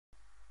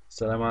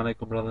Assalamu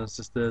alaikum brothers and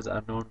sisters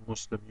and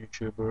non-Muslim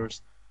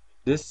YouTubers.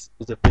 This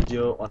is a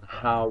video on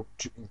how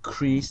to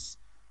increase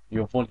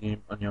your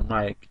volume on your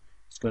mic.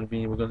 We're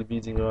going to be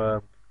using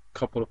a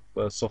couple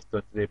of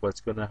software today, but it's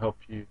going to help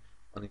you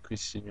on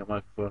increasing your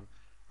microphone.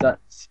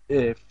 That's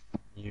if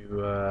you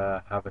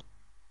have a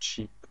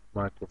cheap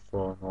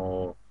microphone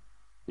or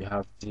you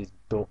have these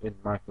built-in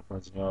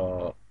microphones in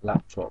your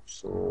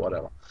laptops or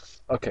whatever.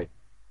 Okay,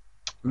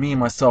 me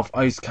myself,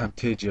 I use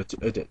Camtasia to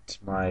edit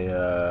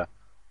my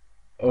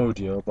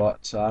audio,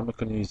 but I'm not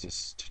going to use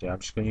this today. I'm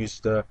just going to use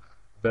the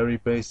very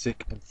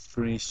basic and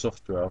free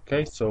software.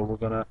 Okay, so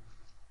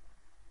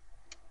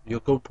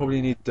you'll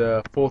probably need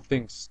four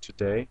things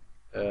today.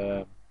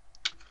 Um,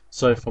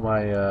 Sorry for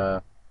my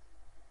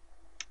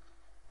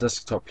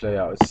desktop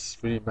layout. It's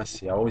really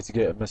messy. I always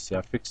get it messy.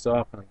 I fix it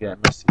up and I get it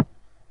messy.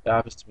 It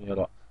happens to me a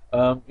lot.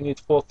 You need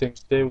four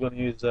things today. We're going to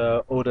use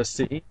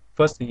Audacity.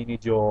 Firstly, you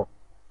need your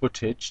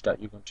footage that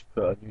you're going to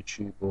put on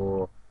YouTube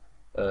or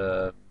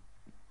um,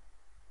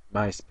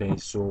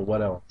 MySpace or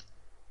whatever.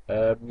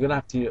 You're gonna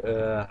have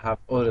to have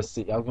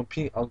Odyssey. I'm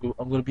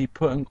gonna be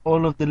putting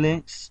all of the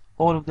links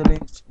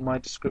in my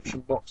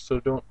description box.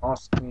 So don't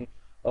ask me,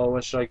 oh,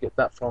 where should I get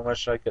that from? Where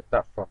should I get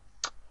that from?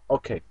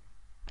 Okay.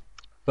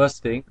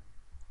 First thing,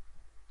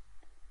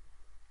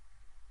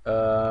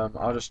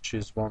 I'll just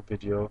choose one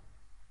video.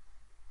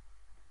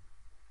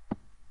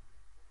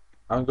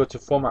 I'm gonna go to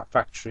Format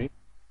Factory.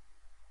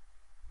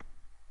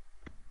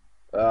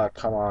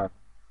 Come on.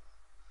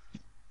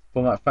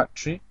 Format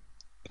Factory.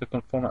 Click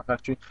on Format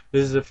Factory.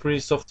 This is a free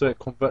software. It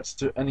converts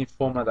to any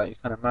format that you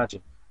can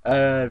imagine.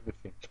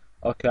 Everything.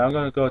 Okay, I'm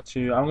gonna convert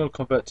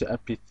to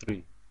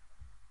MP3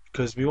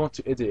 because we want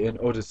to edit in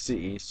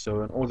Audacity.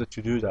 So in order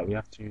to do that, we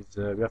have to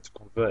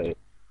convert it.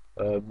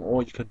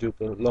 Or you can do it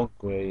the long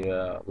way,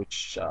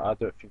 which I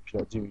don't think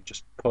people do. You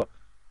just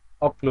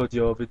upload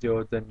your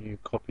video, then you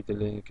copy the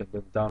link and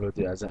then download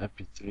it as an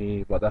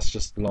MP3. But that's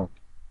just long.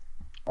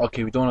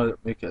 Okay, we don't want to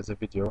make it as a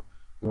video.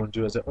 We want to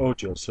do it as an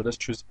audio. So let's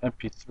choose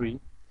MP3.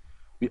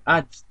 We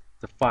add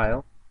the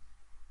file.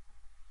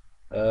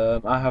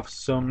 I have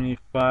so many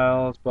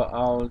files, but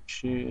I'll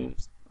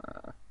choose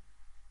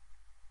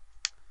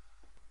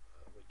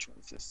which one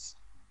is this?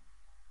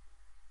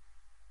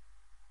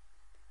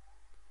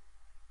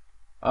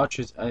 I'll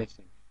choose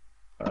anything.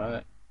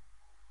 Alright.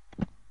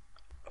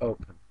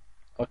 Open.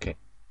 Okay.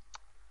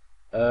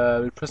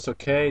 We press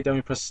OK, then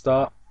we press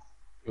start.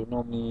 It will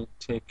normally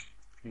take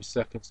a few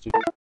seconds to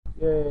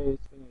yay,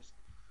 it's finished.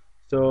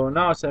 So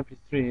now it's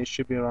MP3, it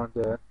should be around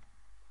there.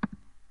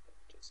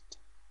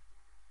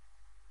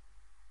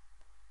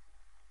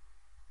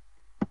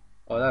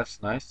 Oh,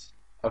 that's nice.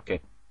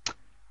 Okay.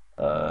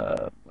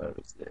 Where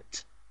is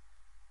it?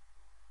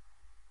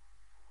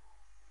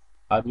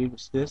 I believe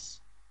it's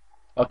this.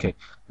 Okay.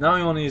 Now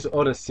you want to use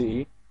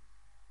Odyssey.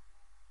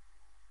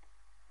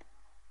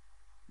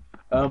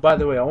 By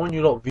the way, I want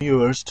you lot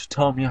viewers to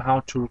tell me how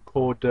to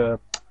record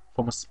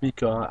from a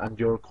speaker and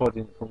you're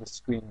recording from the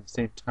screen at the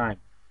same time,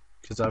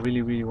 because I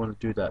really want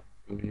to do that.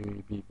 It will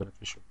really be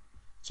beneficial.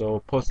 So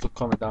post a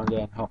comment down there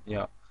and help me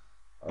out.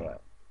 Alright.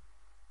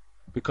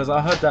 Because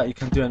I heard that you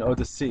can do an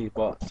Odyssey,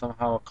 but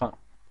somehow I can't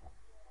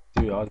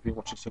do it. I've been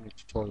watching so many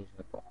tutorials,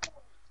 but it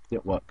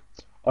didn't work.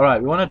 Alright,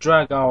 we want to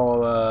drag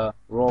our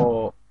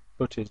raw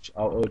footage,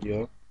 our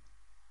audio,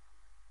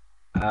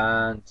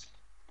 and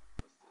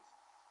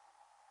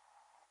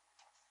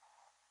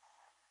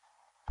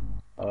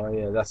oh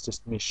yeah, that's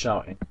just me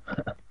shouting.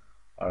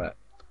 Alright.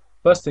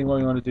 First thing what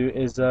we want to do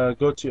is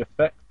go to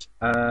Effect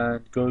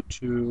and go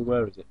to,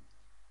 where is it?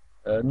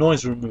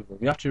 Noise removal.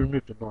 We have to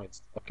remove the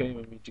noise. Okay,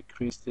 when we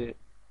decrease it,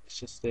 it's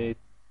just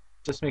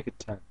make it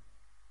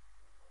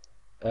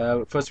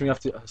 10. First thing you have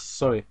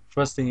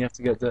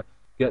to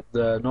get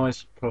the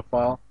noise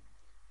profile.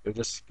 You'll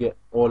just get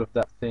all of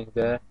that thing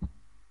there,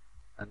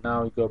 and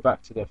now we go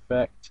back to the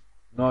effect,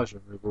 noise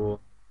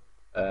removal,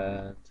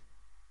 and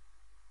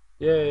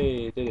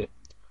yay, did it.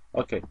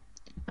 Okay,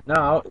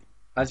 now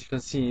as you can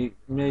see, it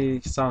may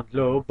sound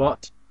low,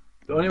 but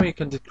the only way you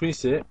can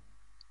decrease it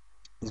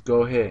is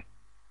go here.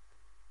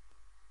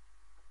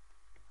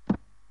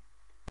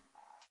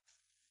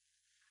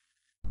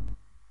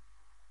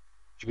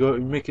 You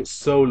make it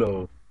so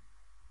low.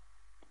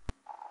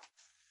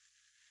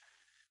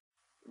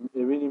 It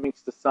really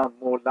makes the sound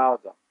more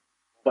louder.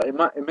 But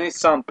it may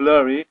sound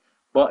blurry,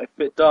 but if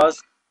it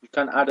does, you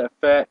can add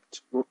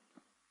effect.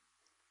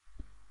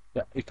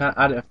 Yeah, you can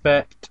add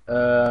effect.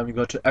 You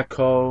go to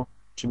echo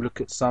to look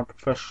at sound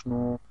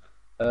professional.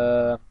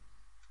 Where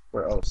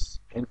else?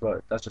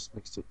 Invert. That just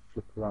makes it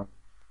flip around.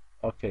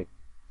 Okay.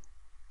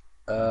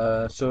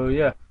 So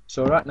yeah.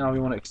 So right now we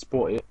want to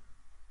export it.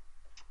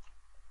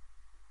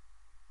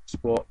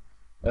 Export.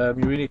 You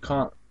really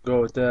can't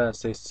go there and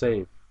say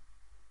save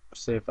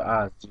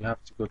as. You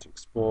have to go to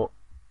export,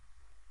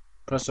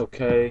 press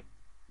OK.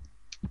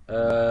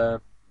 No,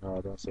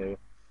 don't save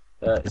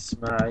it.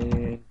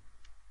 Ismail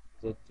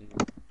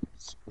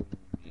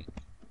screaming.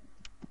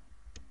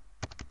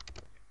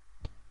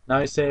 Now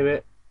you save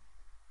it.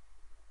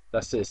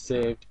 That's it,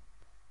 saved.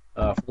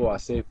 I forgot I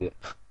saved it.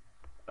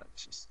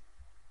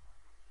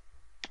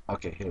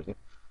 Okay, here it is.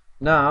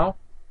 Now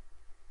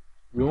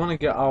we want to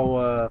get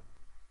our.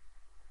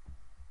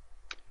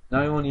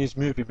 Now you want to use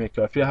Movie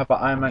Maker. If you have an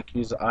iMac,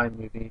 use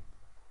iMovie.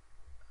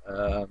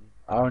 I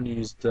only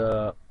used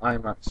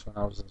iMacs when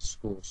I was in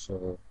school,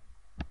 so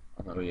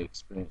I'm not really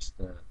experienced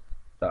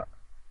that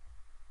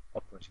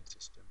operating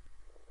system.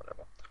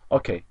 Whatever.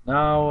 Okay,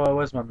 now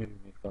where's my Movie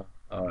Maker?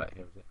 Alright,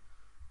 here it is.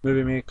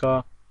 Movie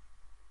Maker.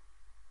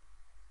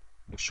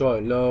 Make sure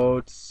it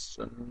loads.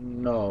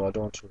 No, I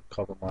don't want to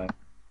cover mine.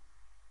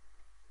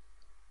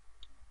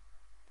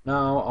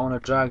 Now I want to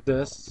drag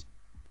this.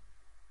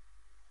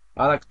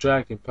 I like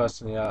dragging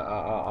personally.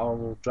 I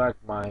will drag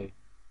my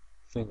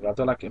finger. I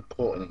don't like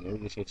importing it. It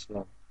really takes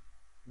long.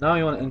 Now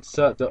you want to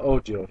insert the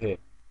audio here.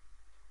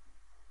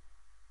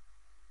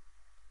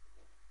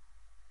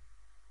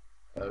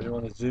 You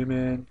want to zoom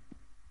in,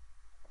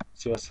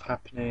 see what's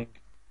happening,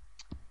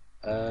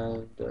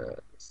 and let's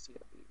see.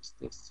 I'll use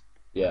this.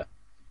 Yeah.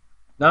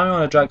 Now we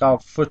want to drag our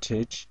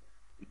footage.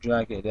 You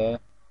drag it there.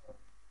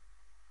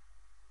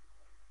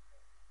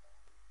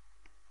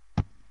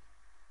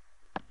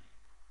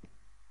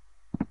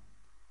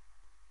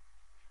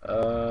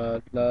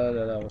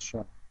 What's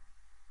wrong?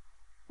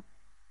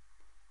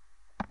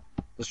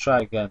 Let's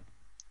try again.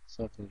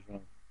 Something's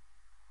wrong.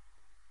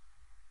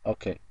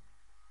 Okay.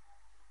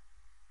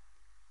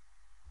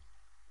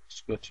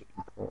 Let's go to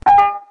import.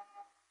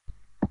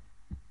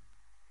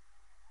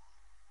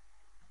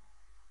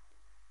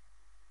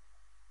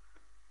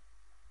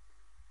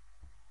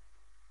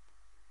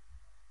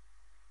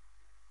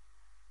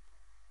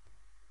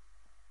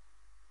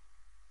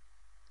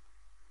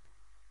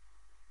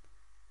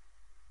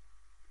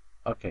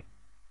 Okay.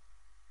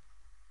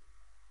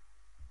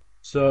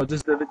 So this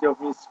is the video of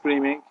me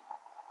screaming.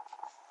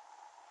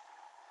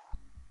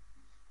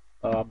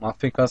 I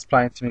think I was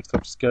planning to make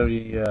some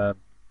scary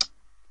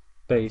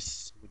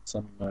bass with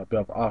some bit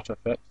of art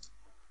effects,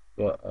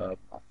 but I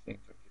think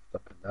I given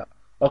up on that.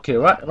 Okay,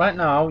 right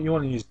now you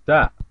want to use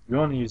that. You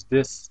want to use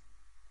this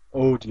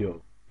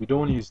audio. You don't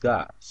want to use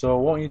that. So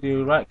what you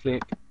do, right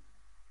click,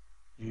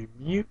 you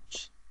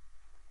mute.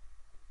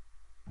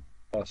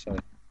 Oh, sorry.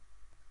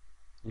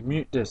 You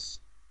mute this,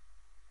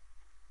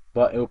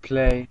 but it'll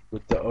play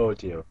with the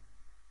audio.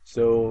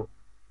 So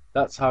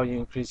that's how you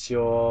increase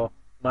your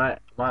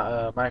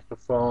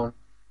microphone.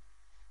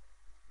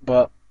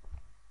 But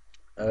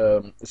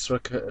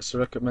it's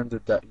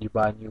recommended that you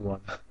buy a new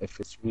one if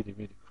it's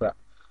really crap.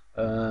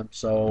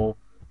 So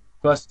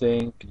first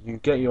thing, you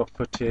get your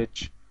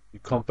footage, you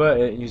convert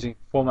it using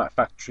Format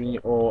Factory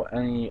or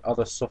any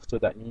other software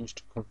that you use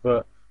to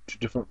convert to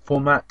different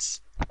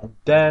formats, and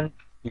then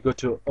you go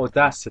to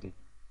Audacity.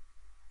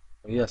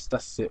 Oh, yes,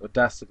 that's it,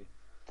 Audacity.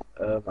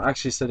 I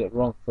actually said it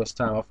wrong first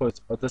time. I thought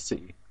it's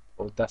Audacity,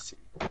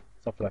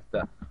 something like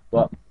that.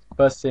 But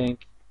first thing, you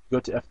go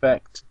to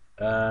Effect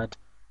and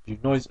you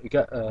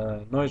get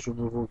noise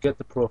removal, get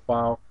the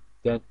profile,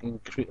 then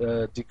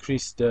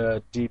decrease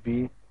the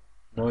dB,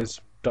 noise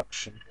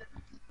reduction,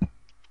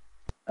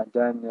 and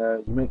then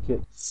you make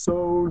it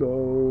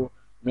solo.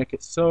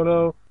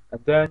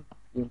 And then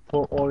you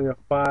import all your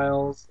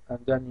files, and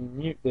then you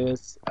mute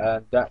this,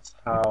 and that's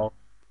how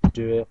you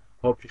do it.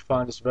 Hope you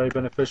find this very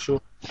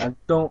beneficial, and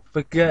don't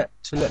forget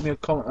to let me a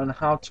comment on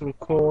how to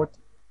record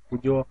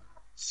with your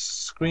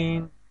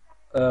screen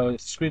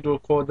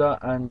recorder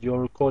and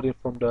your recording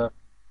from the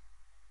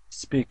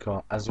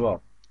speaker as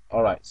well.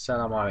 Alright,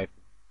 salam alaikum.